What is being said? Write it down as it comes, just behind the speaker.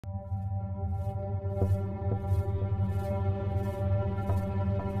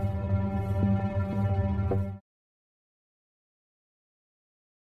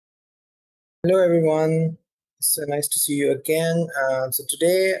Hello, everyone. It's nice to see you again. So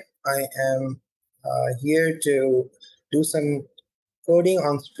today I am here to do some coding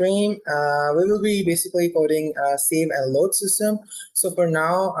on stream. We will be basically coding a save and load system. So for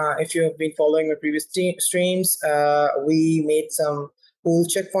now, if you have been following my previous streams, we made some cool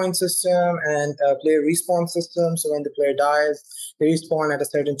checkpoint system and player respawn system. So when the player dies, they respawn at a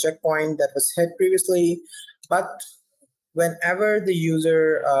certain checkpoint that was hit previously. But whenever the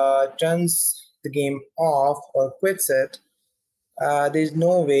user turns the game off or quits it, there's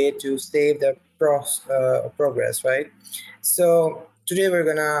no way to save the progress, right? So today we're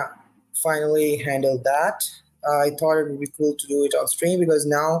gonna finally handle that. I thought it would be cool to do it on stream because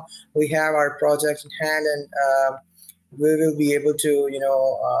now we have our project in hand, and we will be able to,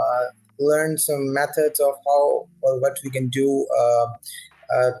 learn some methods of how or what we can do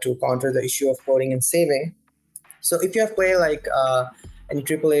to counter the issue of coding and saving. So if you have played like any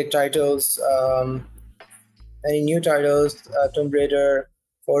AAA titles, any new titles, Tomb Raider,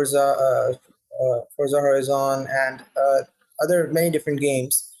 Forza Horizon, and other many different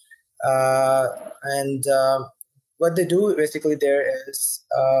games, and what they do basically there is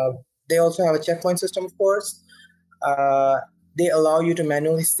they also have a checkpoint system, of course. They allow you to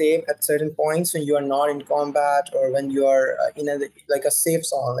manually save at certain points when you are not in combat or when you are in like a safe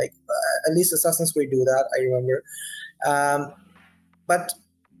zone. Like at least Assassin's Creed do that, I remember. But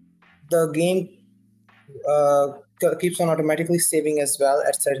the game keeps on automatically saving as well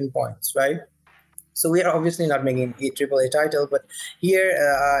at certain points, right? So we are obviously not making a AAA title, but here,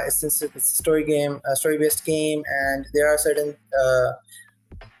 since it's a story game, a story-based game, and there are certain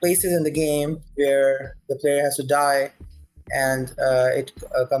places in the game where the player has to die, and it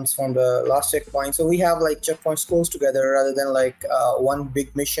comes from the last checkpoint. So we have like checkpoints close together rather than like one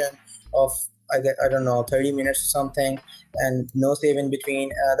big mission of I don't know 30 minutes or something and no save in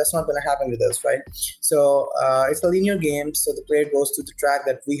between. That's not going to happen with us, right? So it's a linear game, so the player goes to the track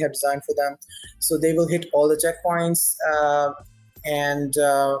that we have designed for them. So they will hit all the checkpoints, and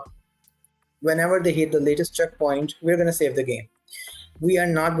whenever they hit the latest checkpoint, we're going to save the game. We are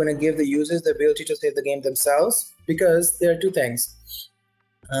not going to give the users the ability to save the game themselves because there are two things.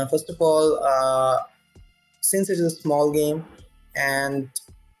 First of all, since it is a small game and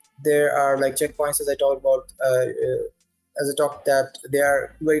there are like checkpoints, as I talked about, that they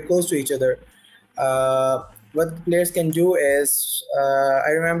are very close to each other. What the players can do is,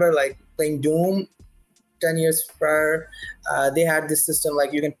 I remember like playing Doom 10 years prior. They had this system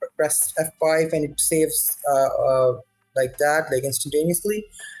like you can press F5 and it saves like that, like instantaneously.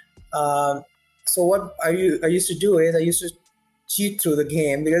 So what I used to do is I used to cheat through the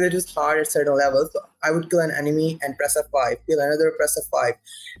game because it is hard at certain levels. So I would kill an enemy and press F5, kill another, press F5,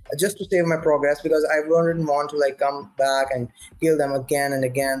 just to save my progress because I wouldn't want to like come back and kill them again and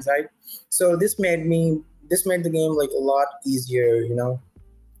again, right? So this made the game like a lot easier, you know.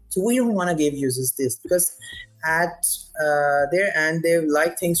 So we don't want to give users this because at their end they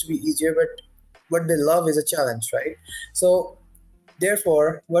like things to be easier, but what they love is a challenge, right? So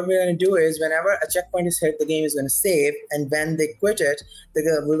therefore, what we're going to do is whenever a checkpoint is hit, the game is going to save, and when they quit it,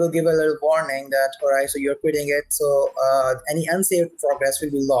 we will give a little warning that, all right, so you're quitting it, so any unsaved progress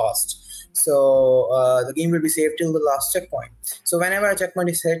will be lost. So the game will be saved till the last checkpoint. So whenever a checkpoint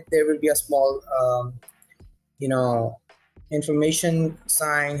is hit, there will be a small, information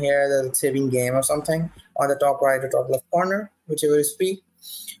sign here that it's saving game or something on the top right or top left corner, whichever is free,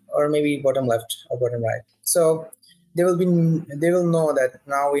 or maybe bottom left or bottom right. So they will know that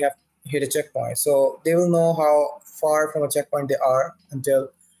now we have hit a checkpoint. So they will know how far from a checkpoint they are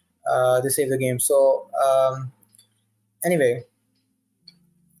until they save the game. So anyway,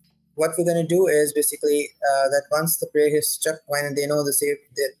 what we're going to do is basically that once the player hits checkpoint and they know the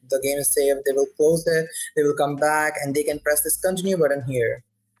game is saved, they will close it, they will come back, and they can press this continue button here.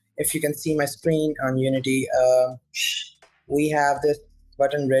 If you can see my screen on Unity, we have this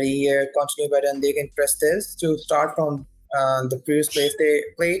button ready here, continue button. They can press this to start from the previous place they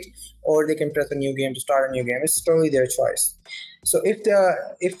played, or they can press a new game to start a new game. It's totally their choice. So if you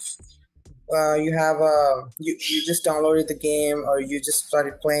have you just downloaded the game or you just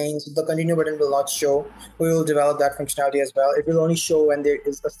started playing, so the continue button will not show. We will develop that functionality as well. It will only show when there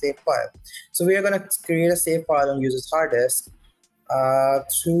is a save file. So we are going to create a save file on user's hard disk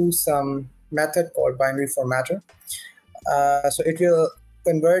through some method called binary formatter. So it will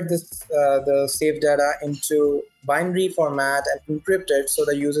convert the save data into binary format and encrypt it so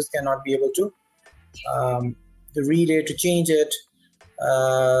the users cannot be able to read it, to change it.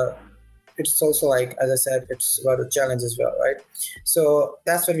 It's also like, as I said, it's about a challenge as well, right? So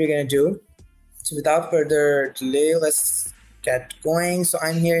that's what we're going to do. So without further delay, let's get going. So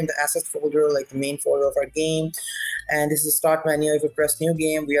I'm here in the assets folder, like the main folder of our game, and this is the start menu. If we press new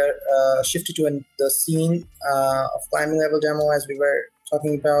game, we are shifted to the scene of climbing level demo, as we were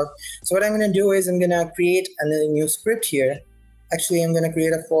talking about. So what I'm going to do is I'm going to create a new script here. Actually, I'm going to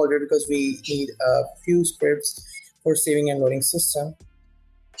create a folder because we need a few scripts for saving and loading system.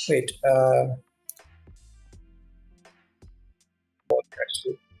 Wait,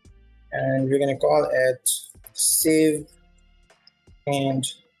 actually, and we're going to call it save and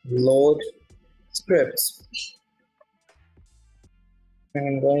load scripts.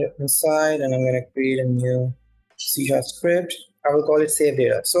 I'm going inside and I'm going to create a new C# script. I will call it save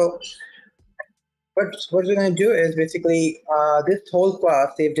data. So what we're going to do is basically this whole class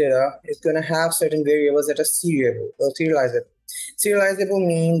save data is going to have certain variables that are serializable. Serializable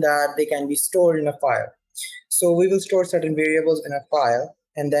mean that they can be stored in a file. So we will store certain variables in a file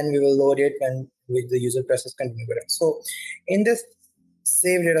and then we will load it when the user presses continue button. So in this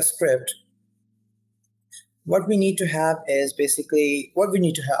save data script, what we need to have is basically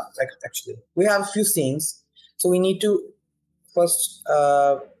actually we have a few scenes. So we need to first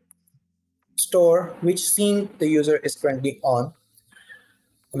store which scene the user is currently on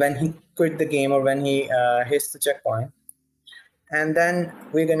when he quit the game or when he hits the checkpoint. And then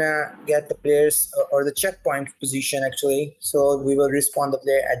we're gonna get the players or the checkpoint position actually. So we will respawn the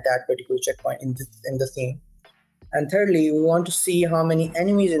player at that particular checkpoint in the scene. And thirdly, we want to see how many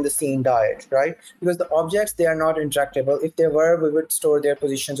enemies in the scene died, right? Because the objects, they are not interactable. If they were, we would store their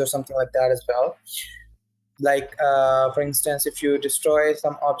positions or something like that as well. Like, for instance, if you destroy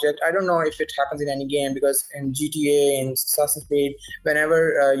some object, I don't know if it happens in any game, because in GTA, in Assassin's Creed,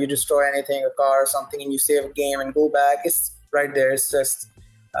 whenever you destroy anything, a car or something, and you save a game and go back, it's right there. It's just,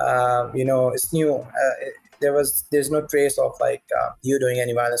 it's new. There's no trace of like you doing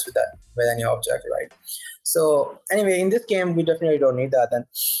any violence with any object, right? So anyway, in this game, we definitely don't need that then.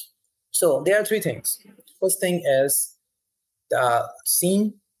 So there are three things. First thing is the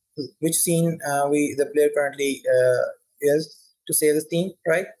scene, which scene the player currently is to save the scene,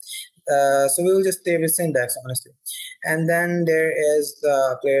 right? So we will just stay with syntax, honestly. And then there is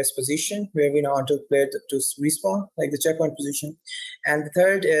the player's position, where we want to player to respawn, like the checkpoint position. And the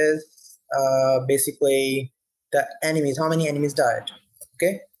third is basically the enemies, how many enemies died.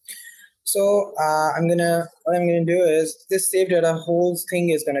 Okay. So what I'm gonna do is this save data whole thing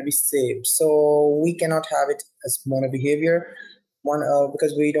is gonna be saved. So we cannot have it as mono behavior,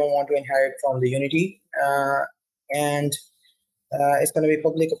 because we don't want to inherit from the Unity, and it's gonna be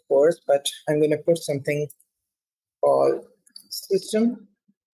public, of course. But I'm gonna put something called system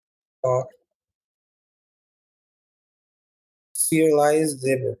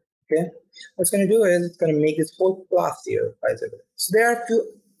serializable. Okay, what it's going to do is it's going to make this whole class serializable. So there are a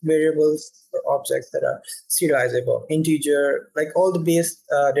few variables or objects that are serializable. Integer, like all the base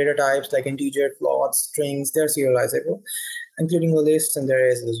data types, like integer, floats, strings, they're serializable, including the lists and the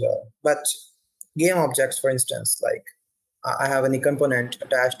arrays as well. But game objects, for instance, like I have any component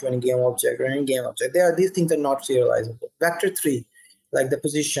attached to any game object or any game object, these things are not serializable. Vector3, like the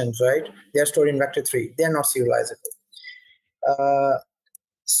positions, right? They are stored in vector3. They are not serializable.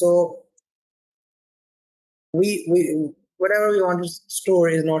 So we whatever we want to store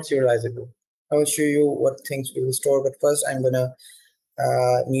is not serializable. I will show you what things we will store, but first I'm gonna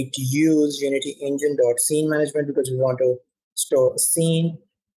need to use Unity engine.scene management, because we want to store scene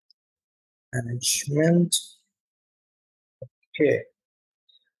management. Okay.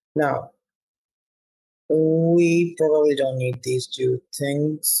 Now we probably don't need these two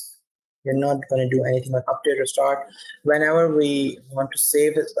things. We're not going to do anything like update or start. Whenever we want to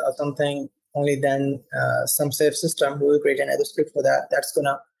save something, only then some save system, we will create another script for that. That's going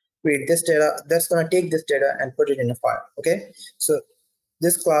to create this data. That's going to take this data and put it in a file. Okay. So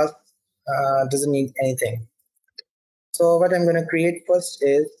this class doesn't need anything. So what I'm going to create first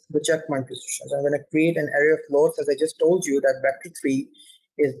is the checkpoint position. So I'm going to create an array of floats, as I just told you that vector3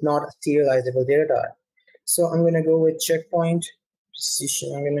 is not a serializable data type. So I'm going to go with checkpoint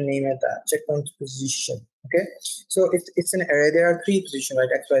position. I'm going to name it that checkpoint position. Okay. So it's an array. There are three positions, right?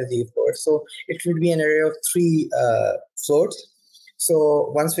 X, Y, Z, of course. So it would be an array of three floats.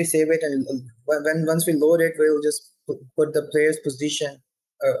 So once we save it and once we load it, we'll just put the player's position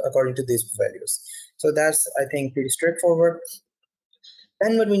according to these values. So that's, I think, pretty straightforward.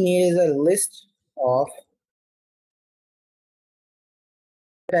 Then what we need is a list of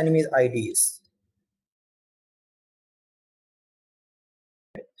enemies IDs.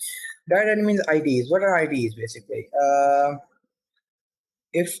 That enemies IDs. What are IDs basically?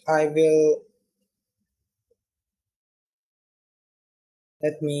 If I will,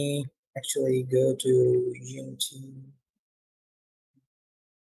 let me actually go to Unity.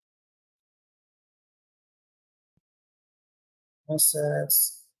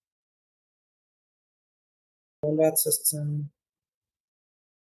 assets, combat system.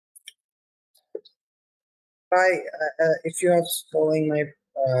 If you are following my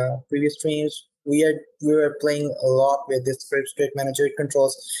previous streams, we were playing a lot with this state manager. It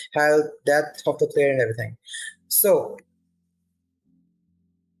controls health, death of the player, and everything. So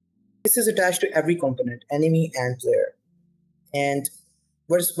this is attached to every component, enemy and player. And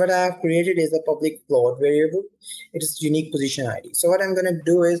what I have created is a public float variable. It is unique position ID. So what I'm going to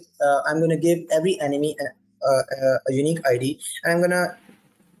do is I'm going to give every enemy a unique ID, and I'm going to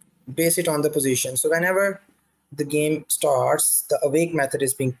base it on the position. So whenever the game starts, the awake method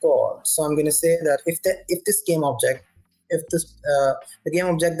is being called. So I'm going to say that if this game object, the game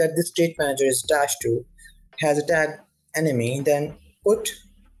object that this state manager is attached to has a tag enemy, then put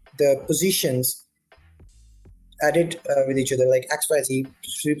the positions added with each other, like XYZ,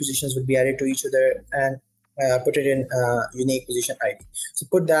 3 positions would be added to each other, and put it in unique position ID. So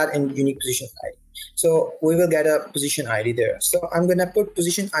put that in unique position ID. So we will get a position ID there. So I'm going to put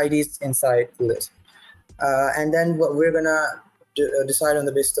position IDs inside the list. And then we're going to decide on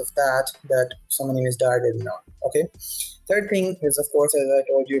the basis of that someone name is Daredevil or not. Okay. Third thing is, of course, as I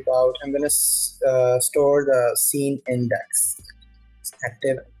told you about, I'm going to store the scene index. It's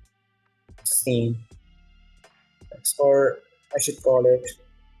active scene. Or I should call it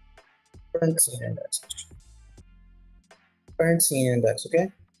current scene index. Current scene index,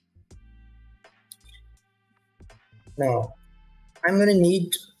 okay? Now, I'm going to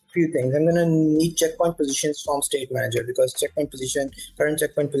need a few things. I'm going to need checkpoint positions from state manager, because current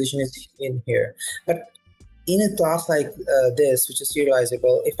checkpoint position is in here. But in a class like this, which is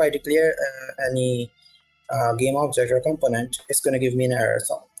serializable, if I declare any game object or component, it's going to give me an error.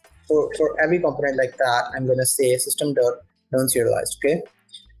 So for every component like that, I'm going to say system.non-serialized, okay?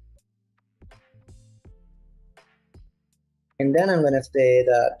 And then I'm going to say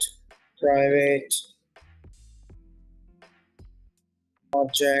that private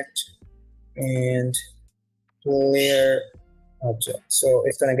object and player object. So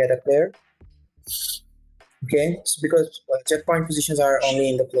it's going to get a player. Okay, so because checkpoint positions are only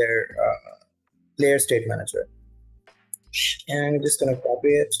in the player state manager. And I'm just going to copy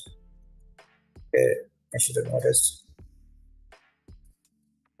it. Okay, I should have noticed.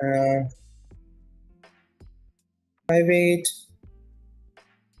 Private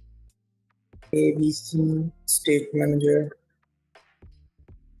ABC state manager.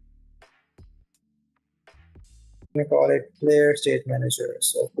 I'm going to call it player state manager.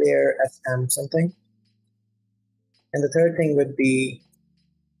 So player SM something. And the third thing would be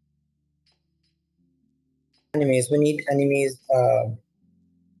enemies. We need enemies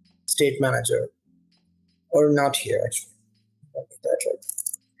state manager, or not here actually. That's right.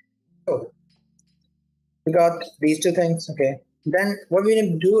 So we got these 2 things. Okay. Then what we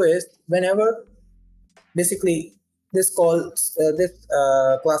need to do is, whenever basically this class's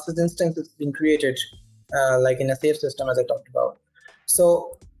instance is being created, like in a safe system, as I talked about.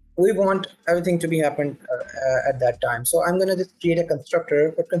 So we want everything to be happened at that time. So I'm going to just create a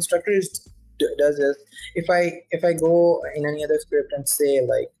constructor. What constructor does is, if I go in any other script and say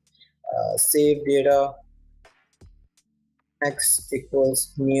like save data x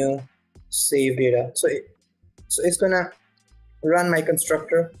equals new save data, so it's gonna run my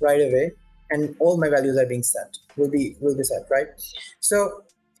constructor right away, and all my values are being set, will be set, right? So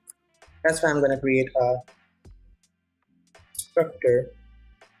that's why I'm going to create a constructor.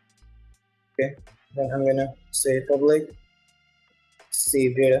 Okay, then I'm going to say public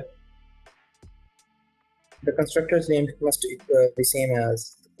save data. The constructor's name must be same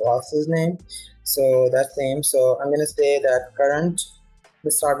as the class's name, so that's same. So I'm going to say that current,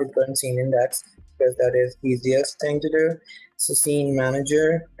 let's start with current scene index, because that is easiest thing to do. So scene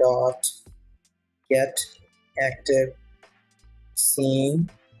manager dot get active scene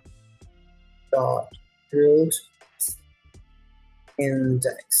dot build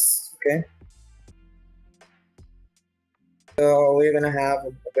index. Okay, so we're gonna have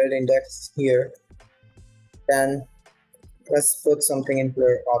a build index here. Then let's put something in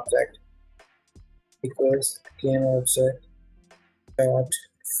player object equals game object dot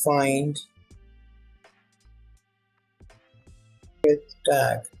find with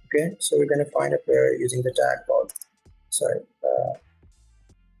tag. Okay, so we're going to find a player using the tag called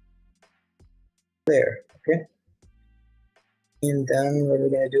player. Okay, and then what we're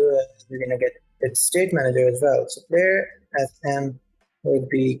going to do is we're going to get its state manager as well. So player SM would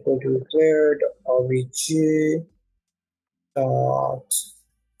be equal to player.obj dot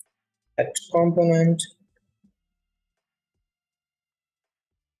at component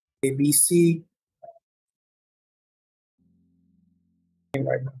ABC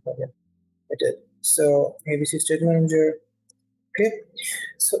right now. Okay, it did. So ABC state manager. Okay,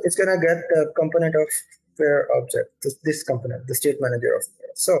 so it's gonna get the component of where object, this component, the state manager of where.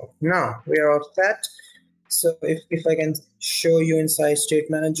 So now we are all set. So if I can show you inside state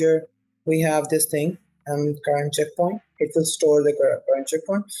manager, we have this thing and current checkpoint. It will store the current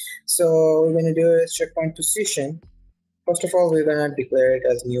checkpoint. So we're going to do is checkpoint position. First of all, we're going to declare it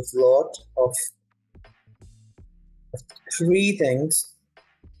as new float of 3 things.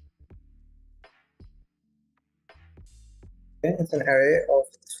 Okay, it's an array of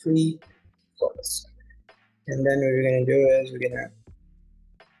 3 floats. And then what we're going to do is we're going to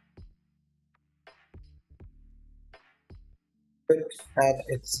at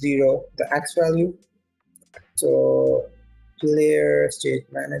its 0 the x value. So player state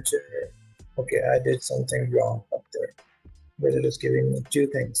manager. Okay, I did something wrong up there, but it is giving me 2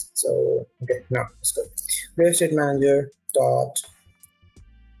 things. So okay, now it's good. Player state manager dot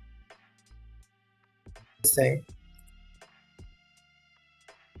this thing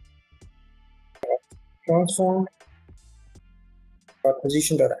transform dot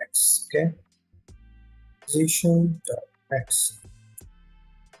position dot x. Okay, position dot x.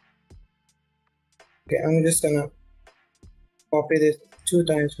 Okay, I'm just gonna copy this 2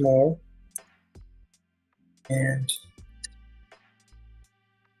 times more and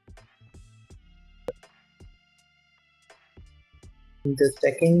the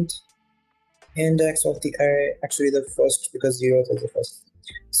second index of the array, actually the first, because 0 is the first.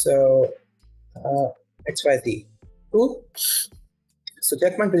 So XYZ. Cool. So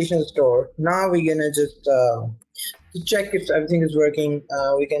checkpoint position is stored. Now we're gonna just to check if everything is working.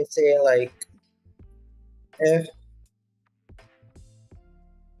 We can say like if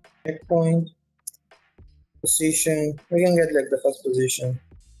checkpoint position, we can get like the first position.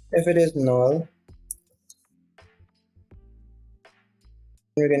 If it is null,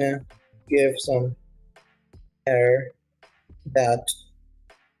 we're gonna give some error that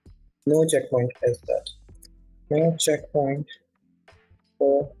no checkpoint is set. No checkpoint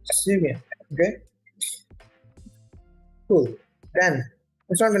for Syrian. Okay. Cool. Then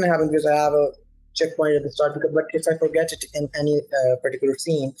it's not gonna happen because I have a checkpoint at the start. But if I forget it in any particular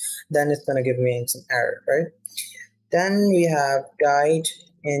scene, then it's gonna give me some error, right? Then we have guide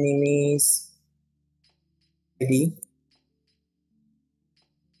enemies ID.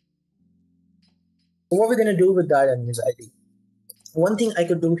 So what we're gonna do with guide enemies ID? One thing I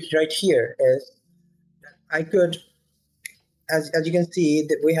could do right here is I could, as you can see,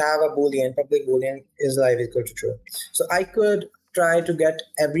 that we have a boolean, public boolean is live equal to true. So I could try to get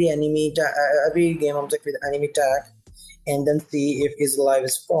every enemy every game object with enemy tag and then see if is live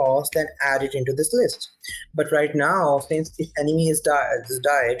is false, then add it into this list. But right now, since if enemy is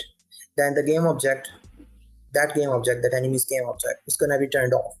died, then the game object, that enemy's game object is going to be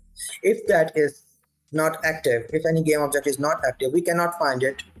turned off. If that is not active, if any game object is not active, we cannot find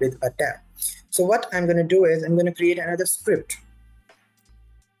it with a tab. So what I'm going to do is I'm going to create another script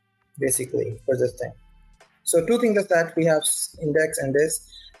basically for this thing. So 2 things is that we have index and this.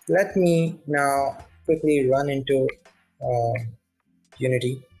 Let me now quickly run into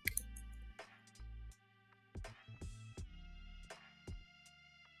Unity.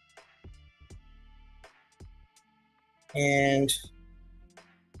 And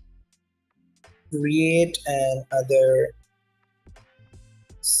create another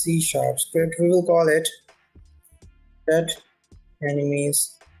C# script. We will call it get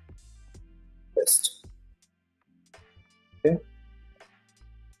enemies list. Okay.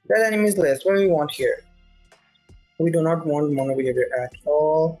 That enemies list. What do we want here? We do not want mono behavior at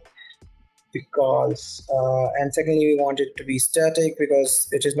all, because and secondly we want it to be static because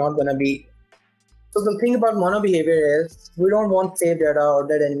it is not going to be. So the thing about mono behavior is we don't want save data or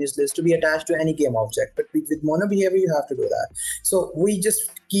that enemies list to be attached to any game object, but with mono behavior you have to do that. So we just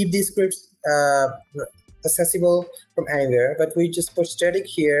keep these scripts accessible from anywhere, but we just put static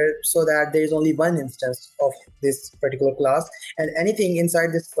here so that there is only one instance of this particular class, and anything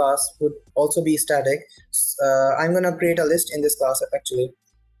inside this class would also be static. I'm going to create a list in this class actually,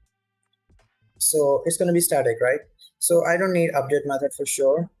 so it's going to be static, right? So I don't need update method for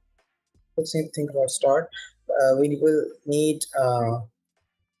sure. Let's think about start. We will need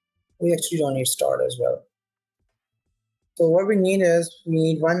we actually don't need start as well. So what we need is we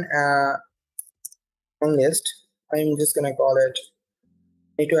need one list. I'm just gonna call it,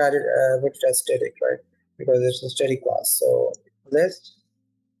 need to add it with static, right? Because it's a static class. So list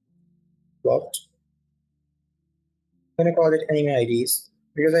blocked. I'm gonna call it enemy IDs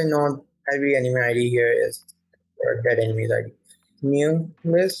because I know every enemy ID here is or dead enemies ID. New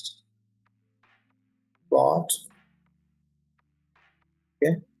list plot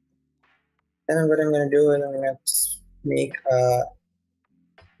Okay. Then what I'm going to do is I'm going to make a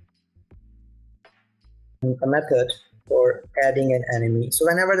method for adding an enemy. So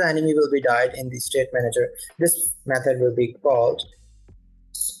whenever the enemy will be died in the state manager, this method will be called,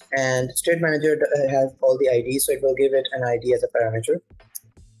 and state manager has all the IDs, so it will give it an ID as a parameter.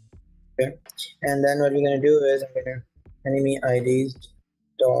 Okay, and then what we're going to do is I'm going to enemy IDs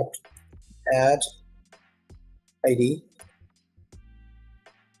dot add ID,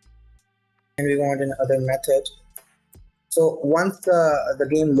 and we want another method. So once the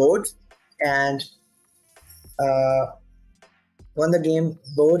game loads and when the game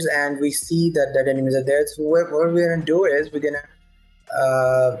loads and we see that enemies are there, so what we're going to do is we're going to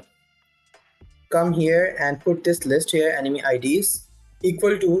come here and put this list here, enemy IDs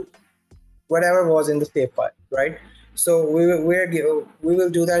equal to whatever was in the save file, right? So we will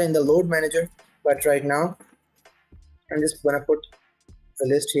do that in the load manager, but right now I'm just going to put the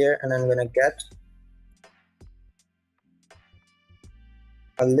list here, and I'm going to get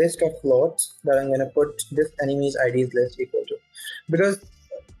a list of floats that I'm going to put this enemy's IDs list equal to, because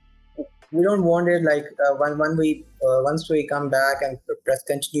we don't want it like once we come back and press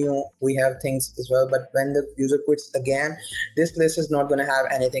continue, we have things as well, but when the user quits again, this list is not going to have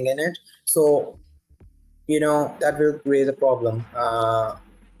anything in it. So that will raise a problem.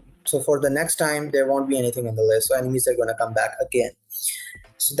 So for the next time, there won't be anything in the list, so enemies are going to come back again.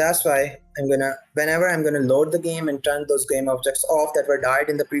 So that's why whenever I'm going to load the game and turn those game objects off that were died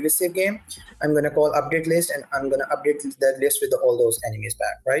in the previous save game, I'm going to call update list, and I'm going to update that list with all those enemies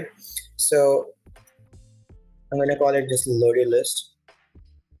back, right? So I'm going to call it just loaded list,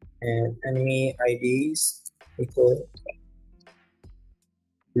 and enemy IDs equal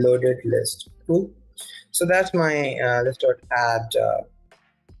loaded list. Cool. So that's my list.add.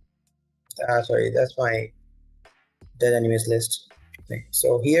 That's my dead enemies list.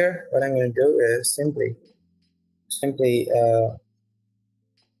 So here, what I'm going to do is simply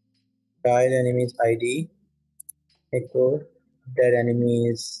died enemies ID equal dead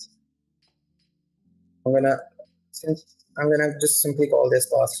enemies. I'm gonna just simply call this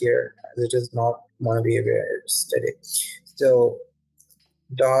class here, as it is not mono behavior, it's static. So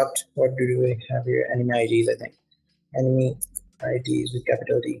dot, what do we have here? Enemy IDs, I think. Enemy IDs with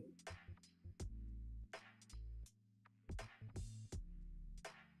capital D.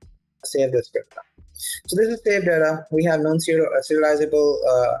 Save the script. So this is save data. We have non-serializable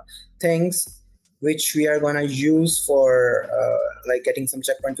things which we are going to use for like getting some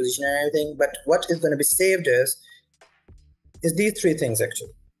checkpoint position and everything. But what is going to be saved is these three things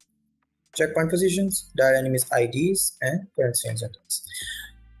actually: checkpoint positions, died enemies IDs, and current state sentence.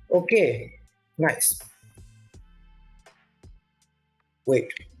 Okay, nice.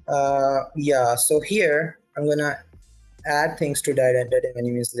 Wait, yeah. So here I'm gonna add things to dead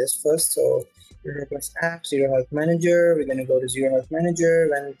enemies list first. So request app zero health manager. We're gonna go to zero health manager.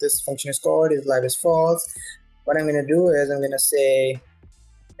 When this function is called, is live is false. What I'm gonna do is I'm gonna say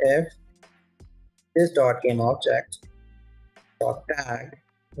if this dot game object dot tag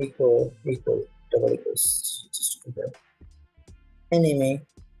equal double equals just enemy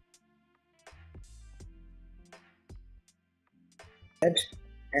add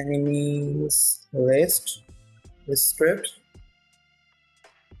enemies list this script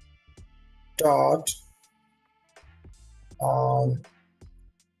dot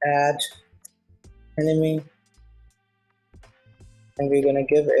add enemy, and we're gonna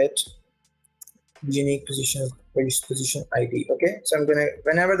give it unique position ID. Okay, so I'm gonna,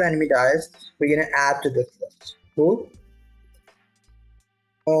 whenever the enemy dies, we're gonna add to this list. Cool.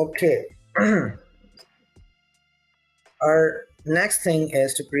 Okay. Our next thing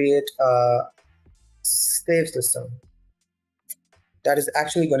is to create a save system that is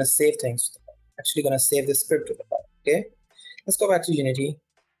actually going to save things, actually going to save the script to the file. Okay, let's go back to Unity,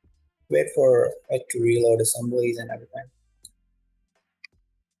 wait for it to reload assemblies and everything,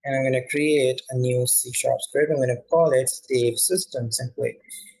 and I'm going to create a new C# script. I'm going to call it save system simply.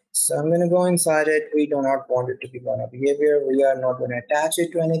 So I'm going to go inside it. We do not want it to be mono behavior. We are not going to attach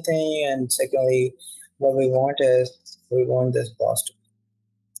it to anything. And secondly, what we want is we want this class to be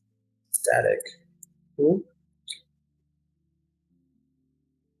static. Cool.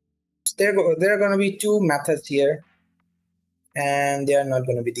 There are going to be two methods here, and they are not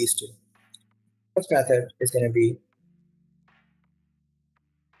going to be these two. First method is going to be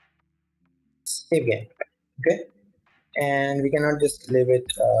save game. Okay, and we cannot just leave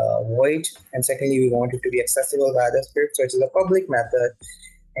it void. And secondly, we want it to be accessible by the script, so it is a public method,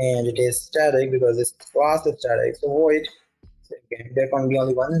 and it is static because this class is static. So void save game. There can be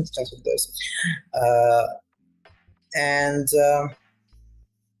only one instance of this,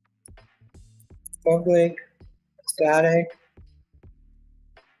 public static.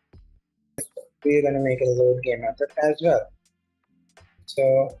 We're going to make a load game method as well.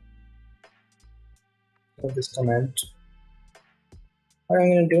 So this comment. What I'm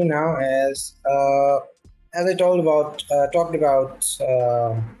going to do now is, as I talked about,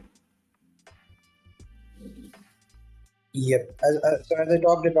 yep. So as I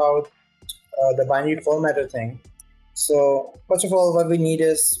talked about the binary formatter thing. So first of all, what we need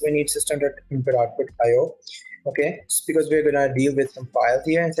is we need system.input-output IO. Okay, just because we're gonna deal with some files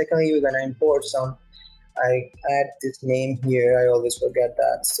here, and secondly, we're gonna import some. I add this name here. I always forget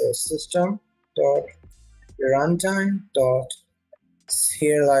that. So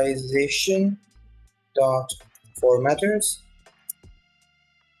system.runtime.serialization.formatters.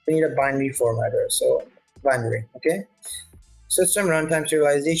 We need a binary formatter. So binary. Okay. System runtime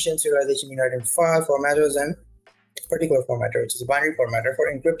serialization. Serialization means writing file formatters and particular formatter, which is a binary formatter for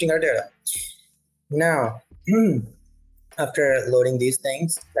encrypting our data. Now, after loading these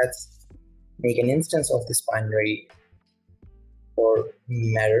things, let's make an instance of this binary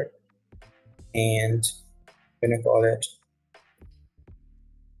formatter, and I'm gonna call it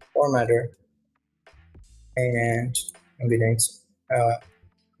formatter, and I'm gonna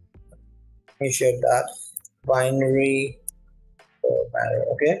initiate that binary formatter.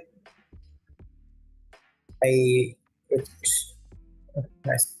 Okay.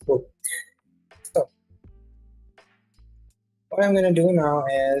 Nice. Cool. So what I'm gonna do now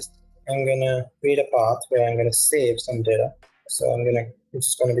is I'm gonna create a path where I'm gonna save some data. So it's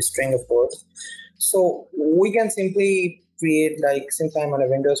just gonna be string, of course. So we can simply create, like, since I'm on a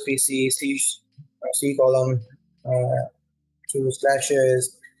Windows PC, C column, 2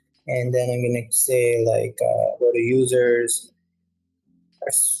 slashes, and then I'm gonna say like go to users.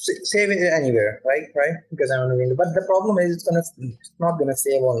 Save it anywhere, right? Because I'm on a Windows. But the problem is it's not gonna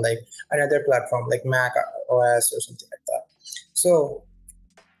save on like another platform like Mac OS or something like that. So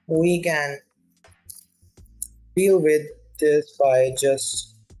we can deal with this by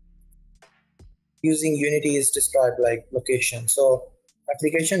just using Unity's described like location. So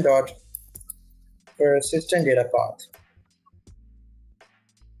application dot persistent data path.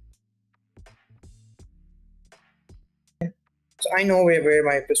 So I know where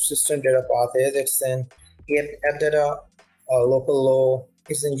my persistent data path is. It's in app data, local low.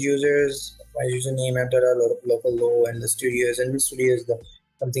 It's in users, my username, app data, local low, and the studios. And the studio is the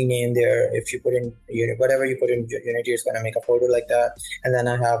something name there. If you put in whatever you put in Unity, it's gonna make a folder like that. And then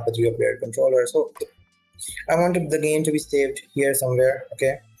I have the Badriyah player controller. So I wanted the game to be saved here somewhere.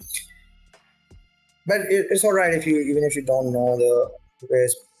 Okay, but it's all right even if you don't know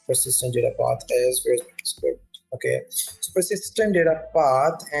where's persistent data path is, where's script. Okay, so persistent data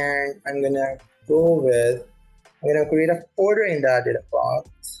path, and I'm gonna create a folder in that data path.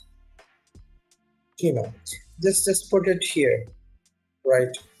 Just put it here,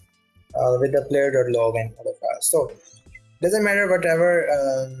 right? With the player.log and other files. So doesn't matter whatever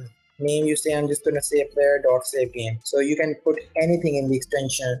name you say. I'm just gonna say player.save game. So you can put anything in the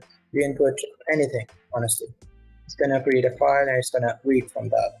extension. You can put anything. Honestly, it's gonna create a file and it's gonna read from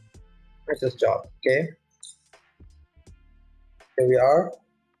that. That's its job. Okay. Here we are.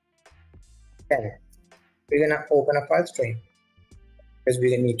 Then we're gonna open a file stream because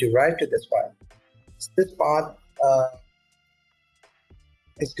we need to write to this file. So this path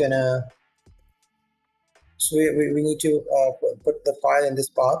is gonna. So we need to put the file in this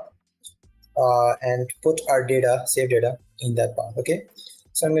path and put our data, save data, in that path. Okay.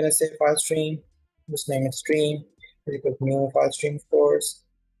 So I'm gonna say file stream. Just name it stream. We put new file stream, of course.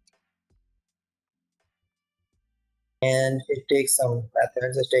 And it takes some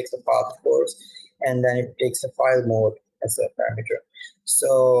methods. It takes a path, of course, and then it takes a file mode as a parameter.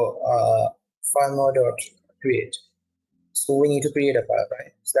 So file mode dot create. So we need to create a file,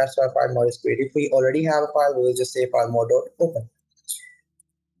 right? So that's why file mode is created. If we already have a file, we'll just say file mode dot open.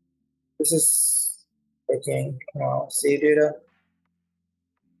 This is working now. Save data.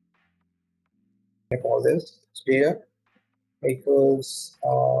 I call this data equals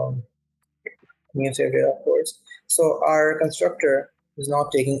new save data, of course. So our constructor is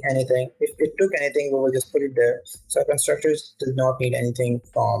not taking anything. If it took anything, we will just put it there. So our constructor does not need anything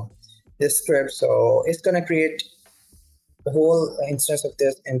from this script. So it's going to create the whole instance of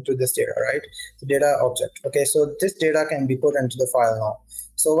this into this data, right? The data object. Okay, so this data can be put into the file now.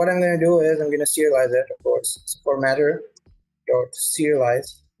 So what I'm going to do is I'm going to serialize it, of course. So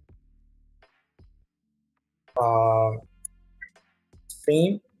formatter.serialize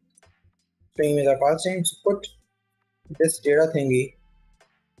stream. Stream is our file stream. So put this data thingy,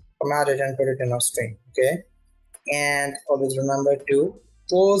 format it and put it in a stream. Okay, and always remember to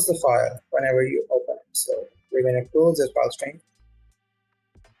close the file whenever you open So we're going to close this file string.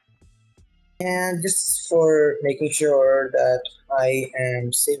 And just for making sure that I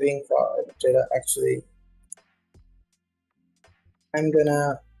am saving file data, actually, I'm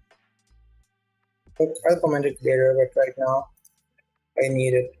gonna I'll comment it later, but right now I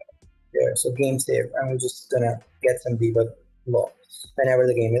need it there. So game save. I'm just gonna get some debug log whenever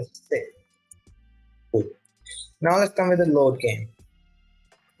the game is saved. Cool. Now let's come with the load game.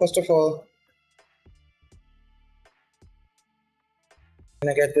 First of all, I'm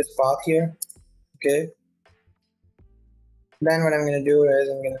gonna get this path here. Okay. Then what I'm gonna do is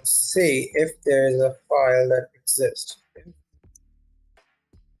I'm gonna see if there is a file that exists. Okay.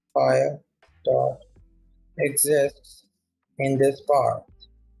 File dot exists in this path.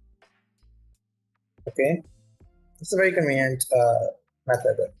 Okay. It's a very convenient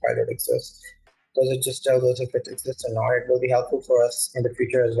method that file dot exists, because it just tells us if it exists or not. It will be helpful for us in the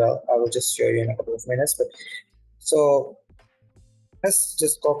future as well. I will just show you in a couple of minutes. But so let's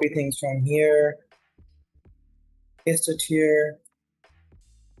just copy things from here, paste it here.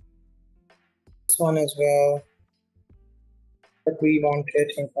 This one as well. But we want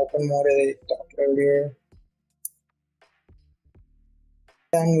it in open mode, as I talked earlier.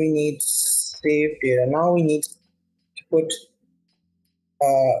 Then we need save data. Now we need to put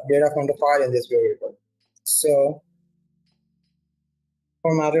data from the file in this variable. So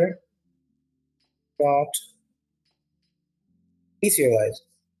formatter dot deserialize.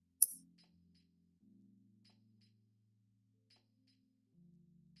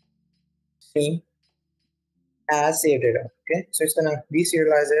 Stream as save data. Okay, so it's gonna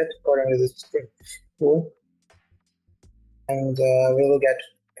deserialize it according to this script. Cool. And we will get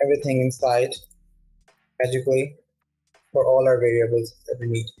everything inside magically for all our variables that we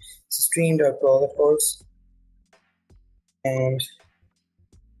need. So stream.close, of course. And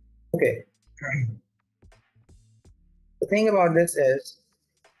okay. The thing about this is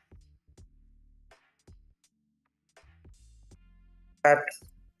that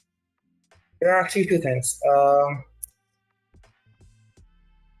there are actually two things.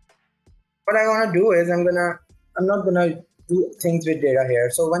 What I want to do is I'm not gonna do things with data here.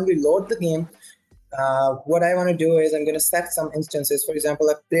 So when we load the game, what I want to do is I'm going to set some instances, for example,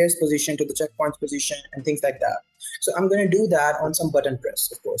 a player's position to the checkpoint's position and things like that. So I'm going to do that on some button press,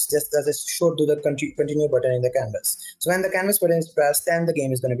 of course, just as I showed to the continue button in the canvas. So when the canvas button is pressed, then the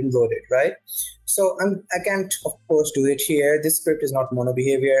game is going to be loaded, right? So I can't, of course, do it here. This script is not mono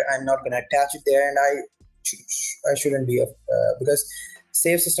behavior. I'm not going to attach it there, and I shouldn't be, because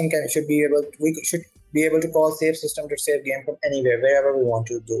save system should be able to call save system to save game from anywhere, wherever we want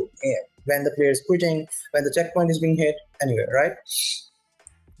to do. Yeah. When the player is quitting, when the checkpoint is being hit, anywhere, right?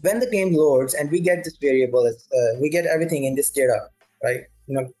 When the game loads and we get this variable, we get everything in this data, right?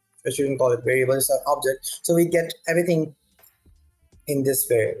 I shouldn't call it variable, it's an object. So we get everything in this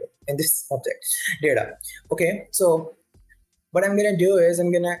variable, in this object data. Okay, so what I'm gonna do is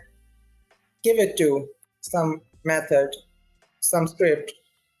I'm gonna give it to some method, some script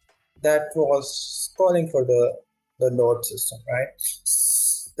that was calling for the load system, right?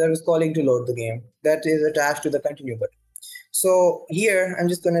 That was calling to load the game. That is attached to the continue button. So here I'm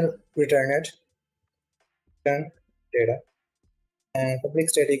just going to return it, return data, and public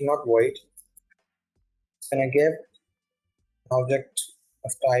static, not void. It's going to give an object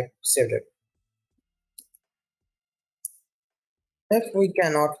of type saved it. If we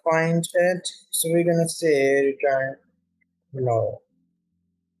cannot find it, so we're going to say return no.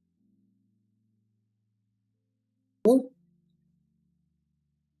 Cool.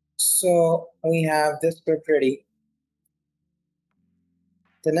 So we have this script ready.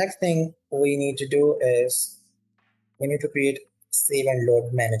 The next thing we need to do is we need to create save and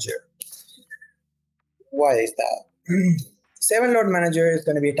load manager. Why is that? Save and load manager is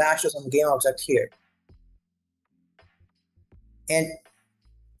going to be attached to some game object here. And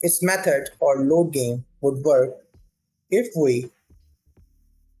its method or load game would work if we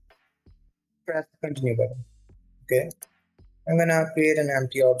press the continue button. Okay. I'm going to create an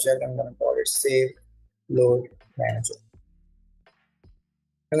empty object. I'm going to call it save load manager.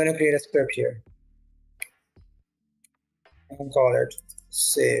 I'm going to create a script here and call it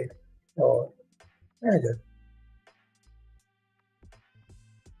save load manager.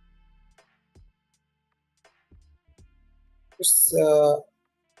 Just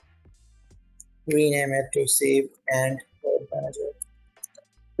rename it to save and load manager,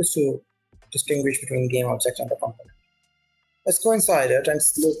 just to distinguish between game object and the component. Let's go inside it and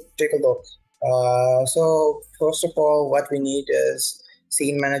take a look. So first of all, what we need is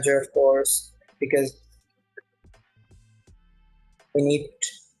scene manager, of course, because we need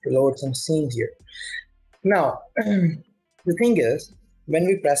to load some scenes here. Now, the thing is, when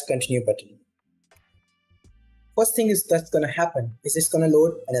we press continue button, first thing is that's going to happen is it's going to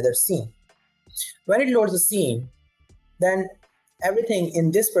load another scene. When it loads the scene, then everything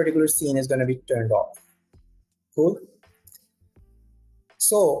in this particular scene is going to be turned off. Cool.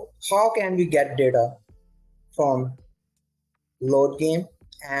 So how can we get data from load game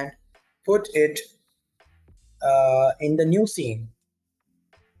and put it in the new scene,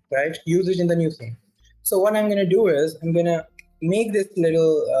 right? Use it in the new scene. So what I'm going to do is I'm going to make this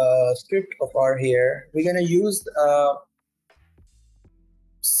little script of our here. We're going to use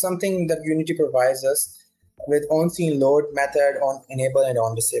something that Unity provides us with on scene load method, on enable and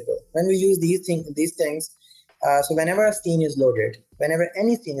on disable. When we use these things, so whenever a scene is loaded, whenever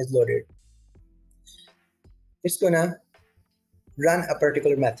any scene is loaded, it's gonna run a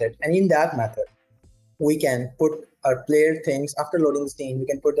particular method, and in that method we can put our player things. After loading the scene, we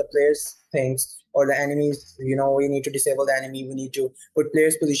can put the players things or the enemies. You know, we need to disable the enemy, we need to put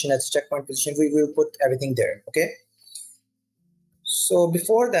players position as checkpoint position. We will put everything there. Okay, so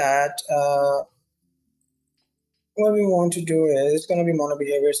before that, what we want to do is it's going to be mono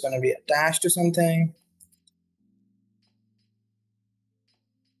behavior. It's going to be attached to something.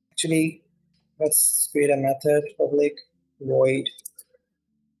 Actually, let's create a method, public void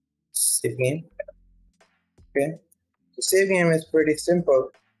save game. Okay, the save game is pretty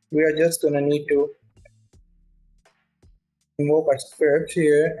simple. We are just going to need to invoke our script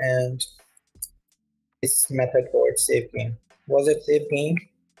here, and this method called save game. Was it save game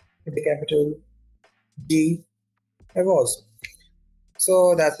with the capital G? It was.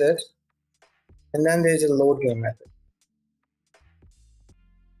 So that's it. And then there's a load game method.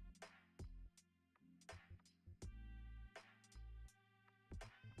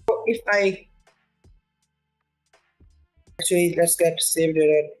 So if I actually, let's get save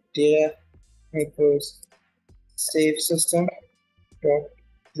data equals save system dot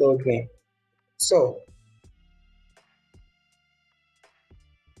load game. So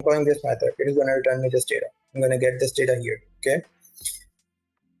I'm calling this method. It is going to return me this data. I'm going to get this data here. Okay.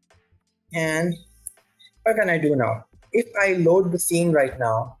 And what can I do now? If I load the scene right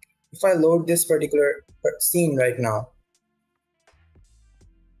now, if I load this particular scene right now,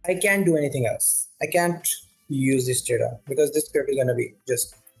 I can't do anything else. I can't use this data because this script is going to be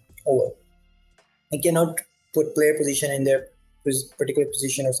just over. I cannot put player position in their particular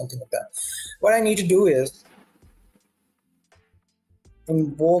position or something like that. What I need to do is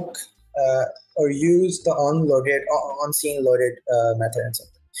invoke or use the on scene loaded method and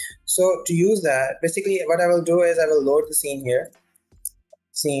something. So to use that, basically what I will do is I will load the scene here,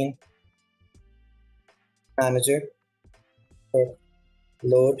 scene manager, or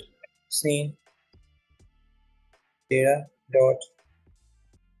load scene data dot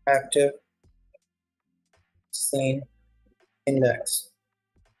active scene index.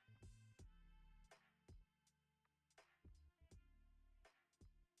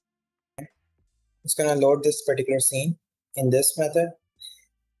 It's going to load this particular scene in this method,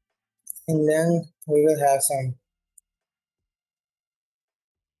 and then we will have some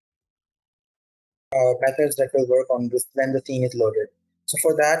methods that will work on this when the scene is loaded. So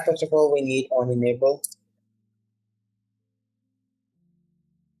for that, first of all, we need on enable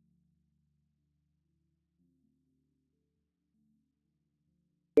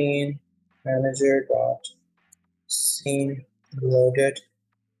scene manager dot scene loaded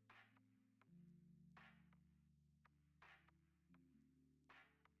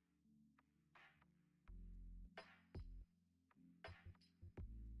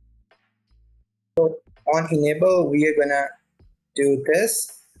So on enable, we are gonna do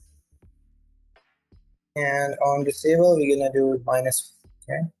this, and on disable, we're gonna do minus.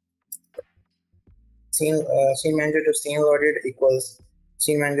 Okay. Scene manager to scene loaded equals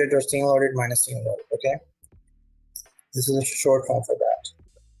scene manager to scene loaded minus scene loaded. Okay. This is a short form for that.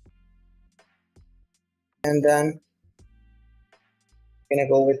 And then I'm gonna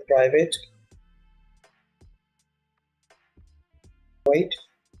go with private void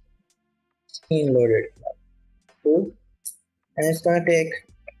scene loaded. Cool. And it's gonna take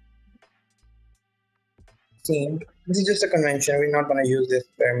scene. This is just a convention. We're not gonna use these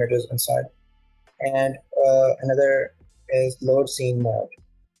parameters inside. And another is load scene mode.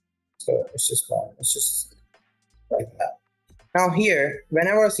 So it's just one. It's just like that. Now here,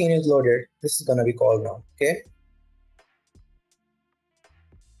 whenever a scene is loaded, this is gonna be called now. Okay.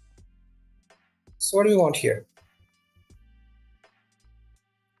 So what do we want here?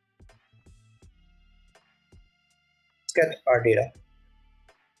 Let's get our data.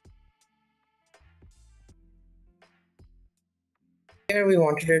 Okay, Here we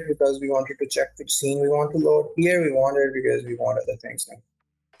wanted it because we wanted to check which scene we want to load. Here we wanted it because we want other things now.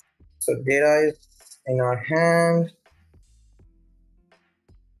 So data is in our hand.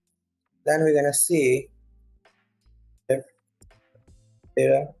 Then we're gonna see if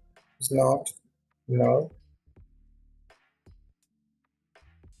data is not null.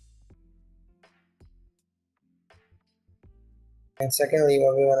 And secondly,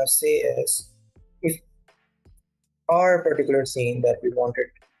 what we want to see is if our particular scene that we wanted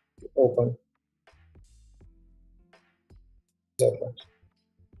to open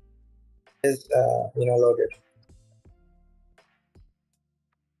is loaded.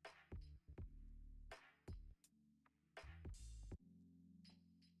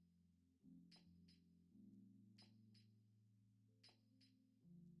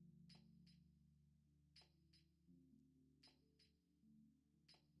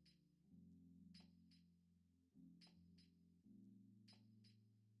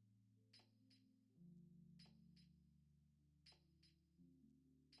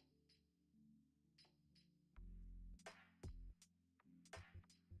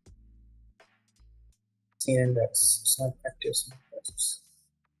 Scene index, it's not active scene index.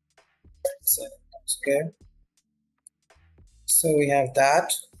 Okay. So we have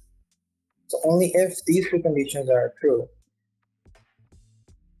that. So only if these two conditions are true,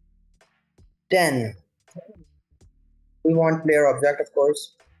 then we want player object, of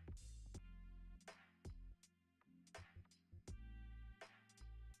course.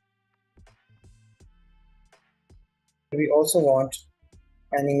 We also want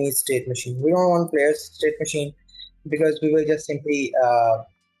enemy state machine. We don't want player's state machine because we will just simply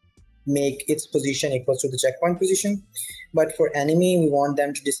make its position equals to the checkpoint position. But for enemy, we want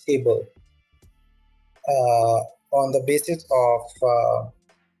them to disable on the basis of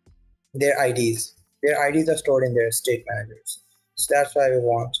their IDs. Their IDs are stored in their state managers. So that's why we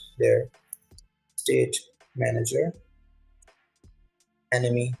want their state manager,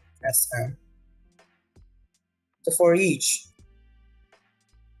 enemy SM. So for each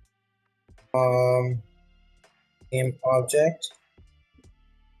game object,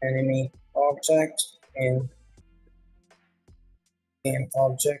 enemy object, in game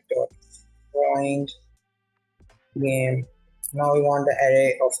object dot find game. Now we want the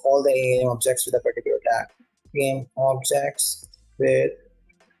array of all the game objects with a particular tag. Game objects with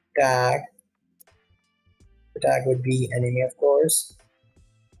tag. The tag would be enemy, of course.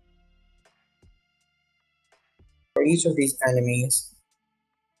 For each of these enemies,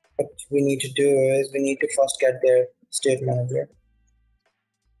 what we need to do is we need to first get their state manager.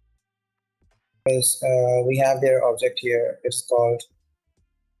 Because we have their object here. It's called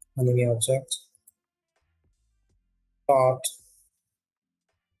enemy object. Dot.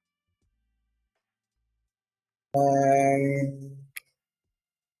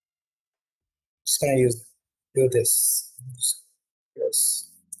 Just gonna do this. Yes.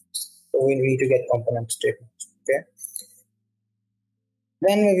 So we need to get component statement. Okay.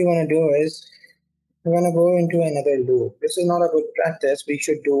 Then what we want to do is we're going to go into another loop. This is not a good practice. We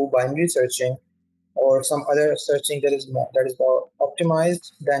should do binary searching or some other searching that is more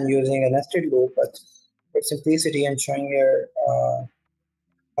optimized than using a nested loop. But for simplicity and showing here,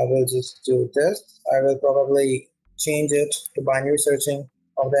 I will just do this. I will probably change it to binary searching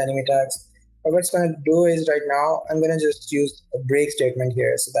of the enemy tags. But what it's going to do is right now, I'm going to just use a break statement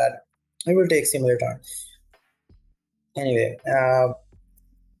here so that it will take similar time. Anyway,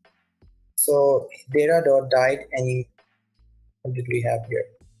 so data.died any, what did we have here?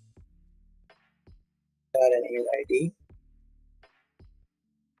 That enemy ID.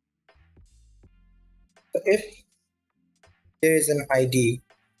 So if there is an ID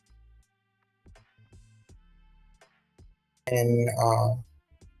and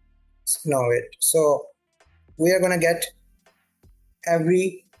know it, so we are going to get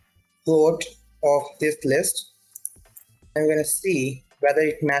every float of this list. I'm going to see whether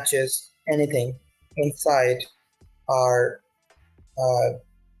it matches anything inside our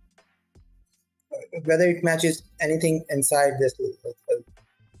whether it matches anything inside this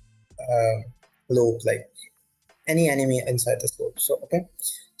loop, like any enemy inside this loop. So okay,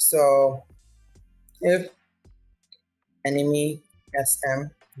 so if enemy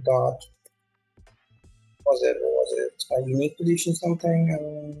sm dot was it a unique position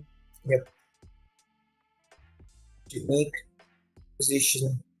something? Yep, unique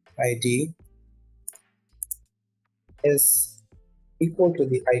position ID is equal to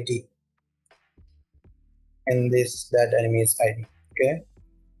the ID and that enemy's ID. Okay,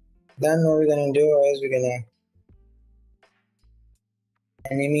 then what we're gonna do is we're gonna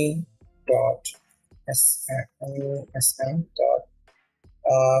enemy dot sm dot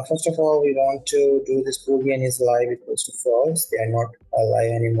First of all, we want to do this boolean is live equals to false. They are not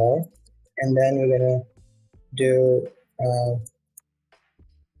alive anymore. And then we're gonna do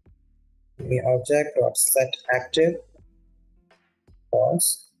the object dot set active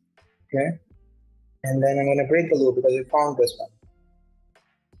false. Okay. And then I'm gonna break the loop because we found this one.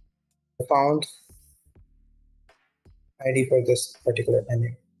 We found ID for this particular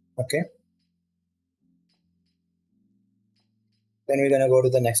ending. Okay. Then we're gonna go to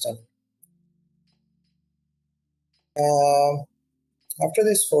the next one. After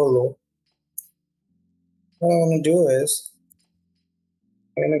this for loop, what I'm gonna do is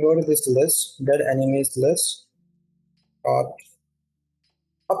I'm gonna go to this list, dead enemies list,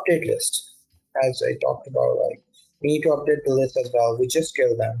 update list. As I talked about, like we need to update the list as well. We just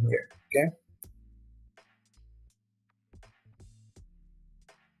killed them here. Okay.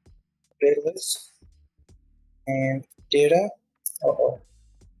 Update list and data.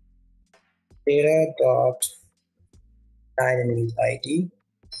 Data dot enemies ID.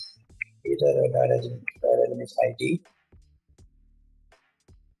 Data dot enemies ID.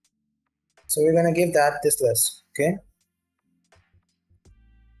 So we're gonna give that this list. Okay.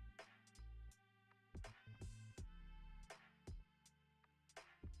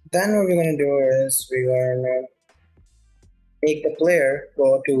 Then what we're gonna do is we're gonna make the player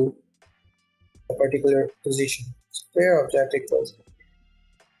go to a particular position. So player object equals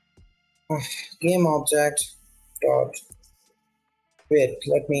game object dot wait.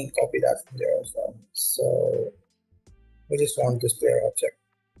 Let me copy that from there as well. So we just want this player object.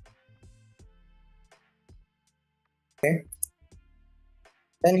 Okay.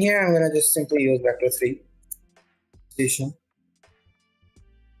 Then here I'm gonna just simply use vector3 position.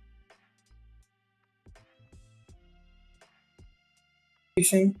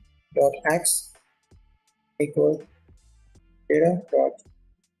 Dot x equal data dot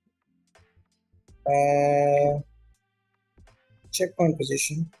checkpoint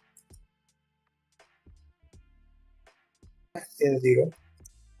position x is 0,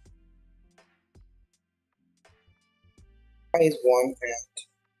 y is 1, and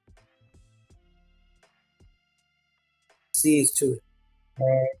c is 2.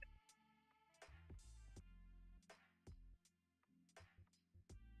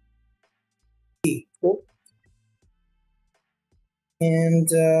 Cool. And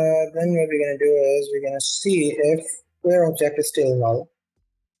then what we're going to do is we're going to see if player object is still null.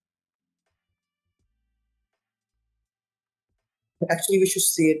 Actually, we should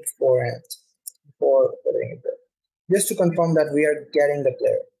see it beforehand, before putting it there, just to confirm that we are getting the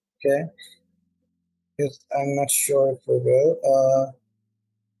player. Okay, because I'm not sure if we will.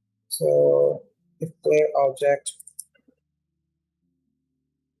 So if player object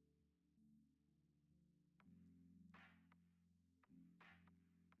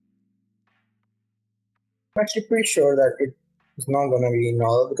I'm actually pretty sure that it is not going to be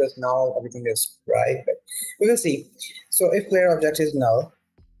null because now everything is right, but we will see. So if player object is null,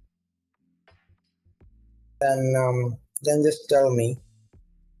 then just tell me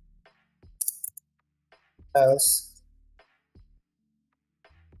else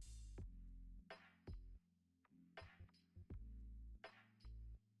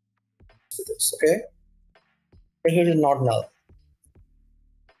this. Okay, but it is not null.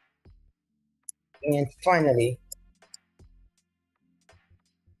 And finally,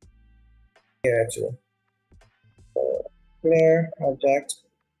 here actually, player object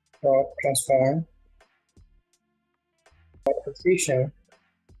dot transform dot position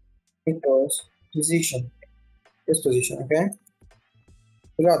equals position, this position. Okay,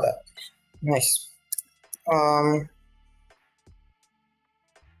 we got that. Nice.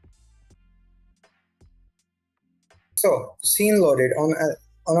 So scene loaded on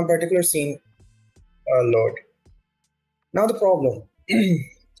a particular scene load. Now the problem.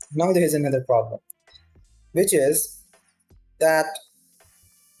 Now there is another problem, which is that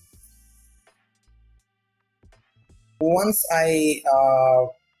once I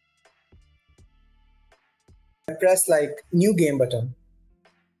press like new game button,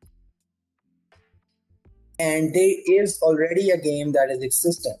 and there is already a game that is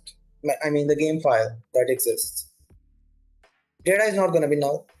existent. I mean the game file that exists. Data is not going to be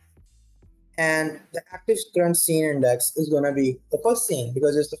null. And the active current scene index is going to be the first scene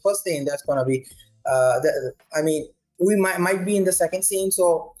because it's the first scene that's going to be. I mean, we might be in the second scene.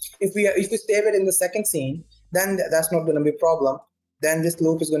 So if we save it in the second scene, then that's not going to be a problem. Then this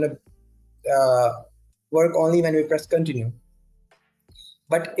loop is going to work only when we press continue.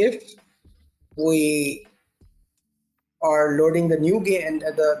 But if we are loading the new game and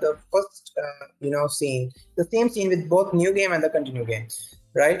the first scene, the same scene with both new game and the continue game.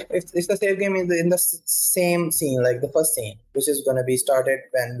 right? If the save game is in the same scene, like the first scene, which is going to be started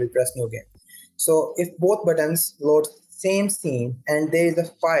when we press new game. So if both buttons load same scene and there is a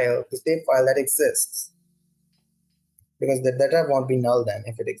file, the save file that exists, because the data won't be null then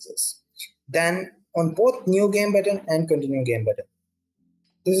if it exists, then on both new game button and continue game button,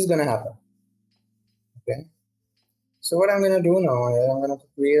 this is going to happen. Okay. So what I'm going to do now is I'm going to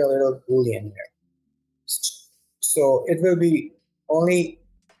create a little boolean here. So it will be only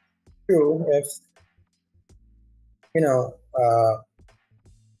true if,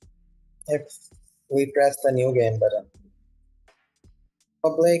 if we press the new game button.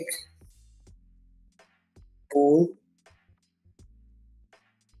 Public bool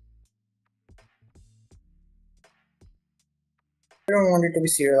we don't want it to be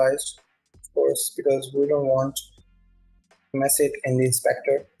serialized, of course, because we don't want to mess it in the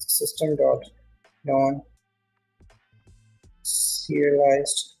inspector. System dot non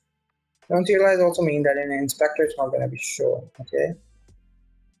serialized. Non serialized also means that in the inspector it's not going to be shown. Okay.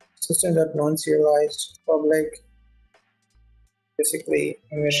 System dot non serialized public. Basically,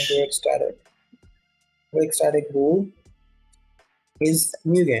 I'm going to do it static. Public static bool is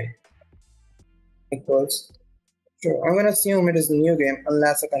new game equals. Sure, I'm going to assume it is a new game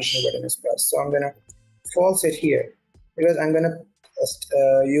unless a continue button is pressed. So I'm going to false it here because I'm going to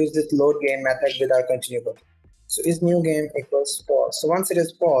use this load game method with our continue button. So is new game equals false. So once it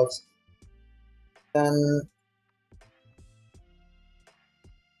is false, then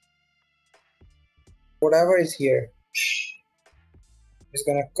whatever is here is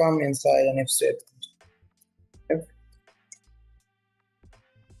going to come inside an if statement. Okay.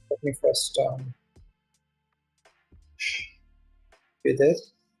 Let me first do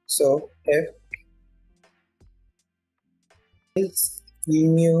this. So if is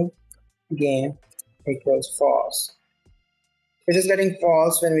new game equals false, it is getting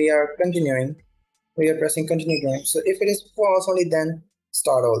false when we are continuing. We are pressing continue game. So if it is false, only then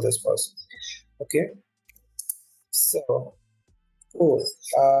start all this first. Okay. So cool.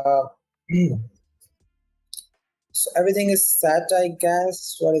 So everything is set, I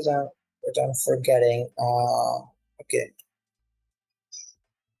guess. What I'm forgetting? Okay.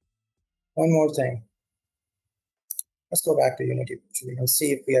 One more thing. Let's go back to Unity so we can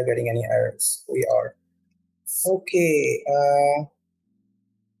see if we are getting any errors. We are. Okay.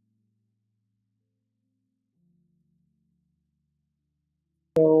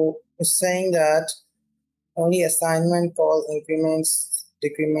 So it's saying that only assignment, call, increments,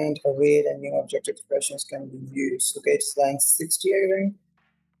 decrement, await, and new object expressions can be used. Okay, it's line 60, I think.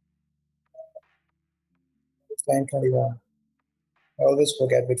 It's line 21. I always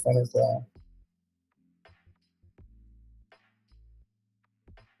forget which one is the.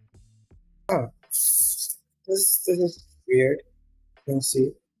 Oh, this is weird. You can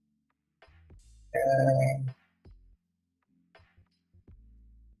see.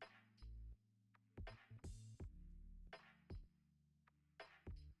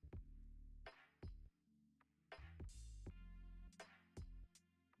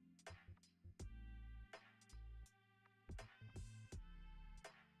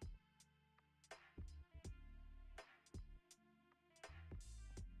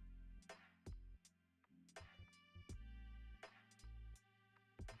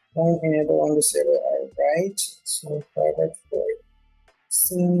 One enable on disable right. So private for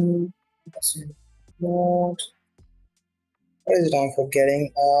scene mode. What is it I'm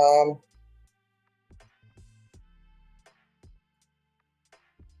forgetting?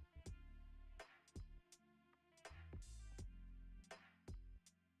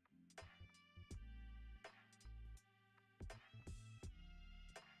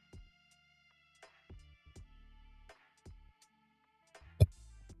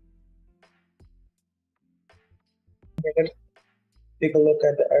 Let's take a look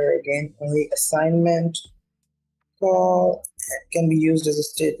at the error again. Only assignment call can be used as a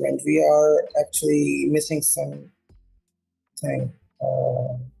statement. We are actually missing something.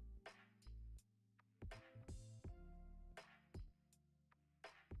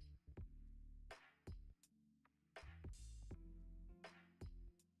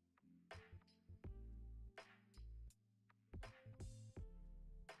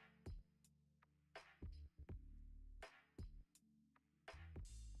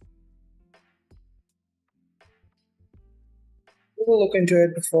 We will look into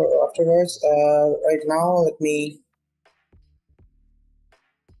it before afterwards. Right now, let me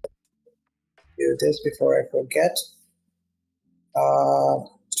do this before I forget.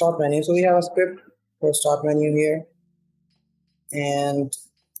 Start menu. So we have a script for start menu here, and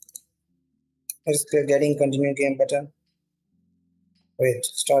it's getting continue game button. Wait,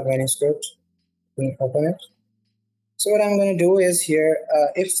 start manuscript. Open it. So what I'm going to do is here,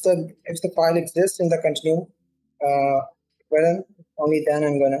 if the file exists in the continue button, only then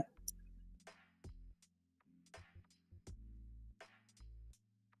I'm going to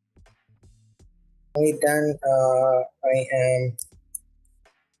I am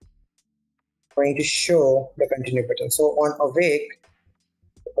going to show the continue button. So on awake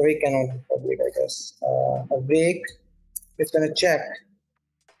cannot be public, I guess. Awake, it's going to check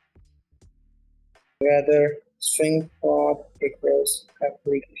whether string path equals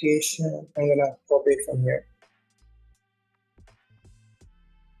application. I'm going to copy it from here.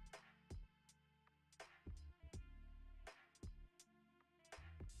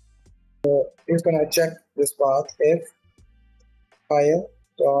 So it's going to check this path if file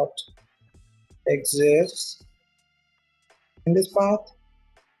dot exists in this path,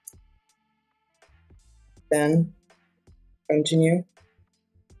 then continue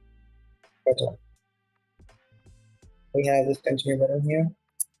button. We have this continue button here.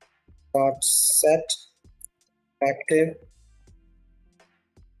 Dot set active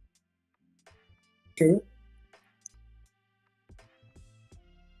to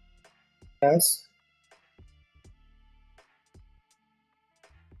else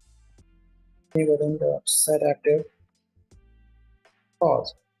button dot set active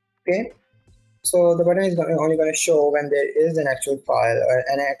false. Okay, so the button is only going to show when there is an actual file or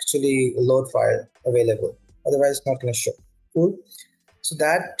an actually load file available. Otherwise, it's not going to show. Cool. So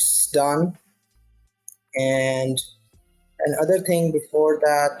that's done. And another thing before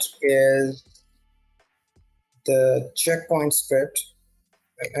that is the checkpoint script.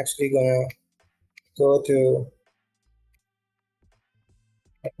 I'm actually going to go to,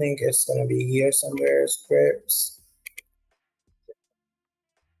 I think it's going to be here somewhere, scripts.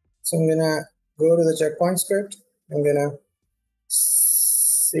 So I'm going to go to the checkpoint script. I'm going to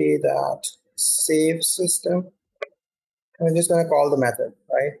say that save system. I'm just going to call the method,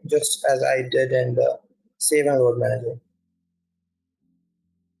 right? Just as I did in the save and load manager.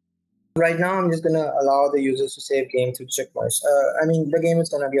 Right now, I'm just going to allow the users to save game through checkpoints. The game is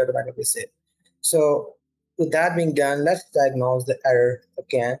going to be automatically saved. So with that being done, let's diagnose the error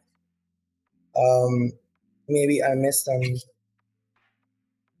again. Maybe I missed some.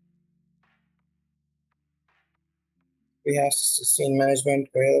 We have scene management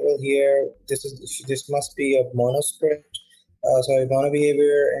available here. This must be a monoscript. Sorry,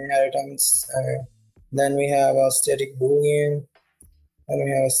 monobehavior inheritance. Then we have a static boolean. And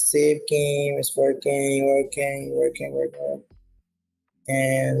we have a save game. It's working.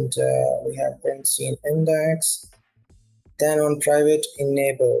 And we have print scene index. Then on private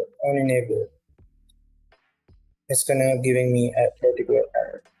enable, it's gonna giving me a particular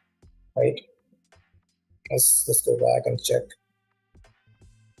error, right? Let's go back and check.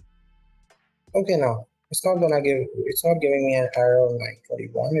 Okay, now it's not giving me an error on line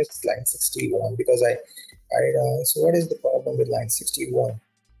 21. It's line 61 because I added on. So what is the problem with line 61?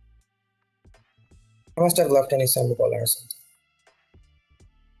 I must have left any semicolon or something.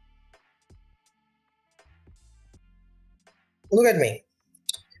 Look at me.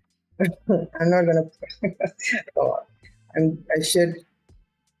 I'm not gonna. Oh, I should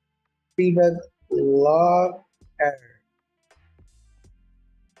debug log error,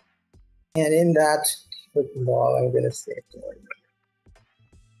 and in that football, I'm gonna say, oh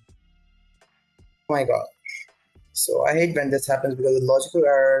my god. So I hate when this happens because the logical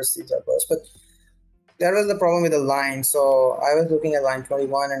errors these are worse, but that was the problem with the line. So I was looking at line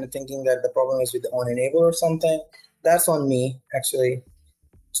 21 and thinking that the problem is with the on enable or something. That's on me actually.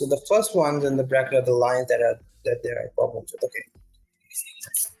 So the first ones in the bracket are the lines that there are problems with.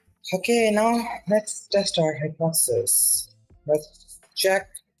 Okay, now let's test our hypothesis. Let's check.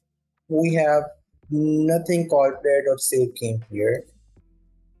 We have nothing called player.save game here.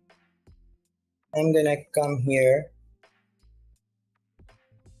 I'm gonna come here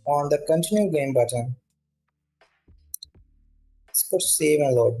on the continue game button. Let's put save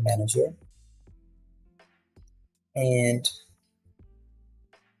and load manager. And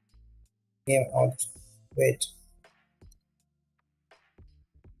game out. Wait.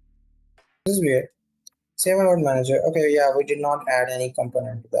 This is weird. Save and load manager. Okay, yeah, we did not add any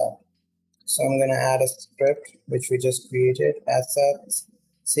component to that. So I'm gonna add a script which we just created. Assets,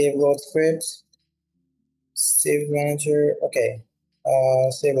 save load scripts, save manager. Okay,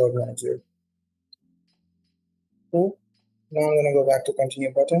 save load manager. Cool. Now I'm gonna go back to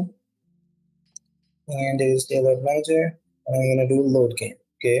continue button, and there is save load manager. And I'm gonna do load game.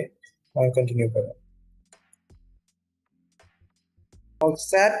 Okay, on continue button. All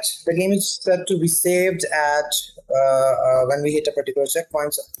set. The game is set to be saved at when we hit a particular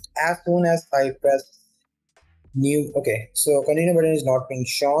checkpoint. So as soon as I press new, okay, so continue button is not being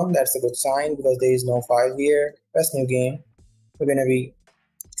shown. That's a good sign because there is no file here. Press new game. We're gonna be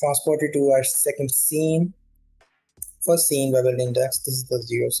transported to our second scene. First scene, web index. This is the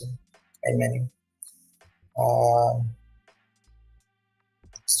 0 scene and menu.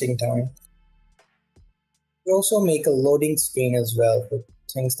 Sting time. We also make a loading screen as well for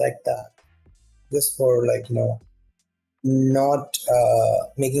things like that. Just for like, you know, not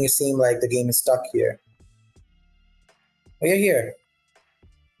making it seem like the game is stuck here. We are here.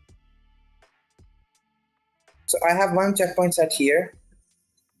 So I have one checkpoint set here.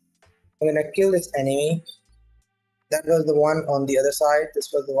 I'm gonna kill this enemy. That was the one on the other side.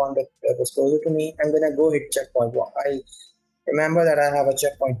 This was the one that was closer to me. I'm gonna go hit checkpoint 1. I remember that I have a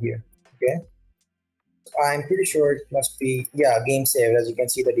checkpoint here. Okay. I'm pretty sure it must be, yeah, game saved. As you can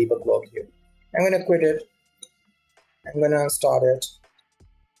see the debug log here. I'm gonna quit it. I'm gonna start it.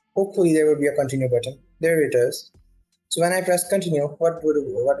 Hopefully there will be a continue button. There it is. So when I press continue, what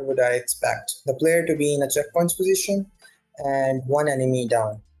would I expect? The player to be in a checkpoint position and one enemy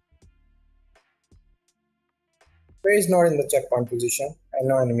down. Player is not in the checkpoint position and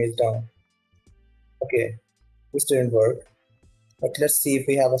no enemy is down. Okay, this didn't work. But let's see if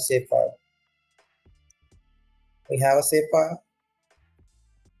we have a save file. We have a save file.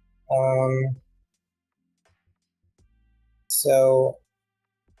 So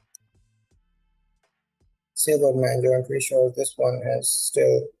save log manager, I'm pretty sure this one is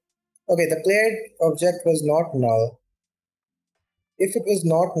still okay. The player object was not null. If it was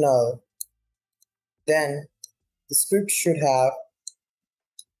not null, then the script should have,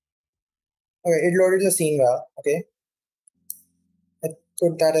 okay, it loaded the scene well, okay. I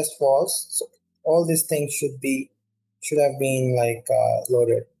put that as false. So all these things should have been like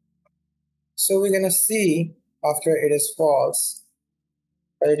loaded. So we're gonna see after it is false,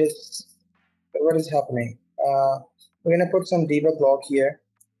 but it is, what is happening? We're gonna put some debug log here.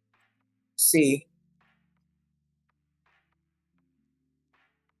 See.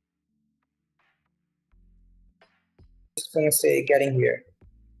 Just gonna say getting here.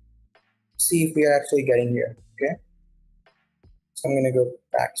 See if we are actually getting here. Okay. So I'm gonna go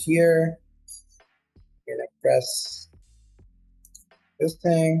back here. I'm gonna press this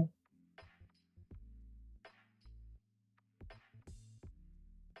thing.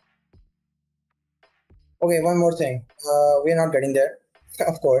 Okay, one more thing. We're not getting there,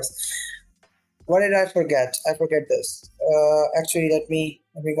 of course. What did I forget? I forget this. Actually, let me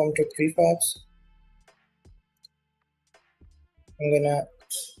come to prefabs. I'm gonna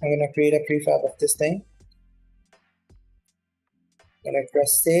create a prefab of this thing. I'm gonna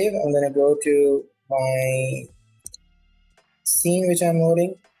press save. I'm gonna go to my scene which I'm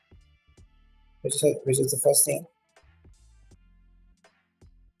loading, which is the first scene.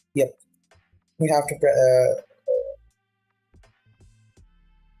 Yep. We have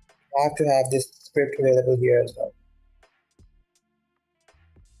to have this script available here as well.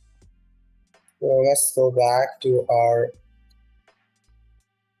 So let's go back to our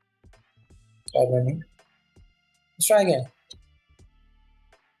start menu. Let's try again.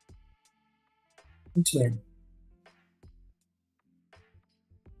 Continue.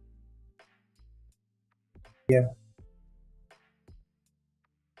 Yeah.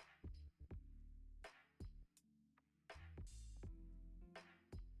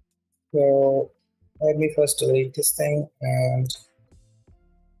 So let me first delete this thing, and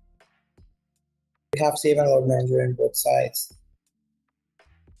we have save and load manager on both sides.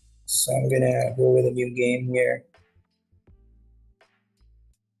 So I'm gonna go with a new game here.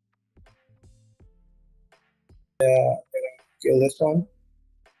 Kill this one.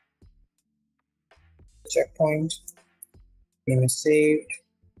 Checkpoint. Game is saved.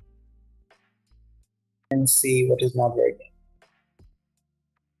 And see what is not working.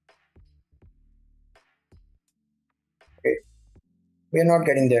 Okay. We are not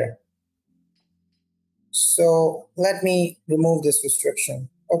getting there. So let me remove this restriction.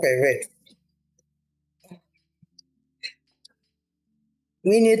 Okay, wait.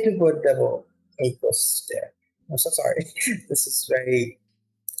 We need to put double equals there. I'm so sorry. This is very,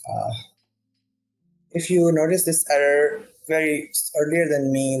 if you notice this error very earlier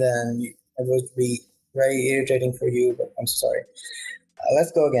than me, then it would be very irritating for you, but I'm sorry.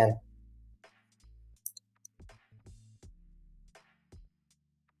 Let's go again.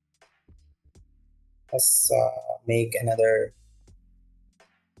 Let's make another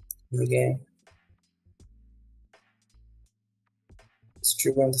new game. It's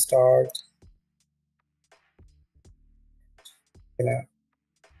true on the start.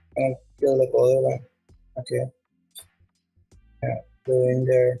 And kill the color one. Okay. Yeah, go in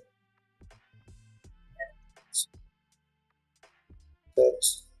there.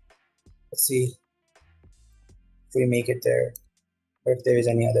 Let's see if we make it there, or if there is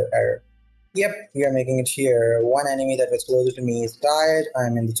any other error. Yep, we are making it here. One enemy that was closer to me is died.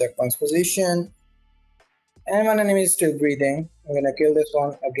 I'm in the checkpoint's position. And one enemy is still breathing. I'm gonna kill this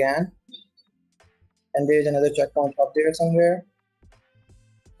one again. And there's another checkpoint up there somewhere.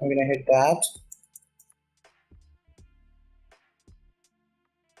 I'm gonna hit that.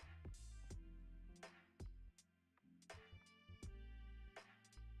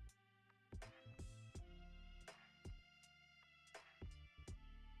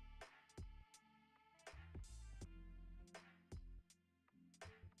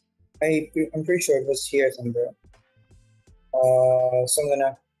 I'm pretty sure it was here somewhere. So I'm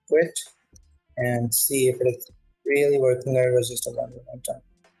gonna quit and see if it is really working or it was just a one time.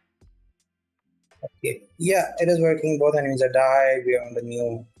 Okay, yeah, it is working. Both enemies are died. We are on the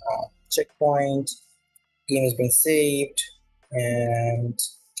new checkpoint. Game has been saved, and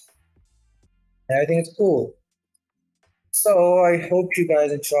everything is cool. So I hope you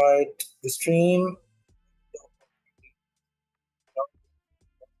guys enjoyed the stream.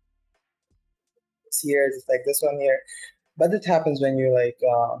 Here, just like this one here. But it happens when you like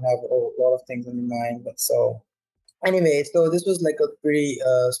have a lot of things on your mind. But so anyway, so this was like a pretty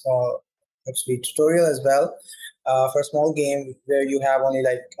small actually tutorial as well for a small game where you have only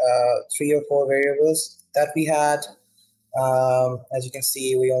like 3 or 4 variables that we had. As you can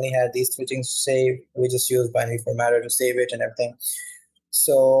see, we only had these 3 things to save. We just used binary formatter to save it and everything.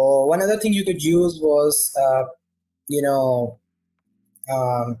 So one other thing you could use was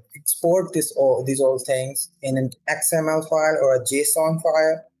export these old things in an XML file or a JSON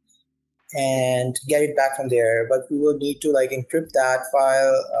file and get it back from there. But we will need to like encrypt that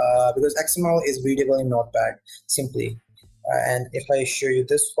file because XML is readable in Notepad simply. And if I show you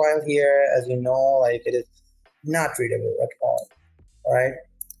this file here, as you know, like it is not readable at all. All right.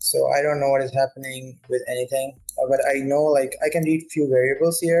 So I don't know what is happening with anything, but I know like I can read few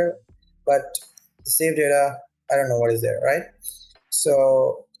variables here, but the save data, I don't know what is there, right?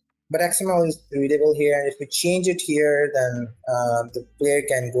 So, but XML is readable here, and if we change it here, then the player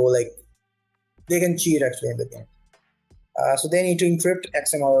can go like, they can cheat actually in the game. So they need to encrypt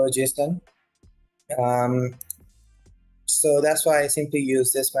XML or JSON. So that's why I simply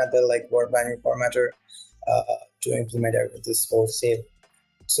use this method like word binary formatter to implement this whole save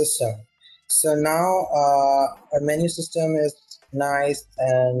system. So now our menu system is nice,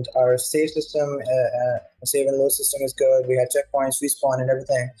 and our save system, save and load system is good. We have checkpoints, respawn, and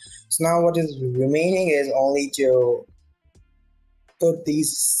everything. So now what is remaining is only to put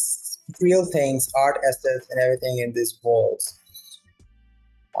these real things, art assets, and everything in these walls,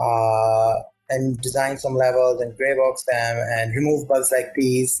 and design some levels and gray box them and remove bugs like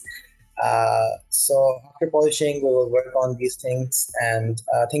these. So after polishing, we will work on these things. And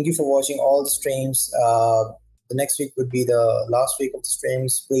thank you for watching all the streams. The next week would be the last week of the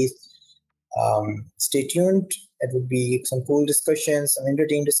streams. Please stay tuned. It would be some cool discussions, some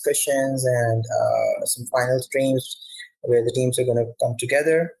inter-team discussions, and some final streams where the teams are going to come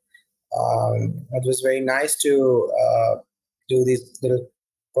together. It was very nice to do these little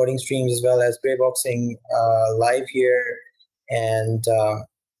coding streams as well as gray boxing live here. And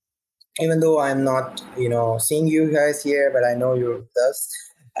even though I'm not, seeing you guys here, but I know you're with us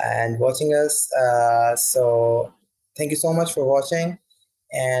and watching us. So thank you so much for watching,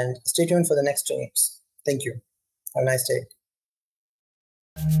 and stay tuned for the next streams. Thank you. Have a nice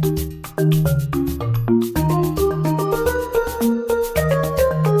day.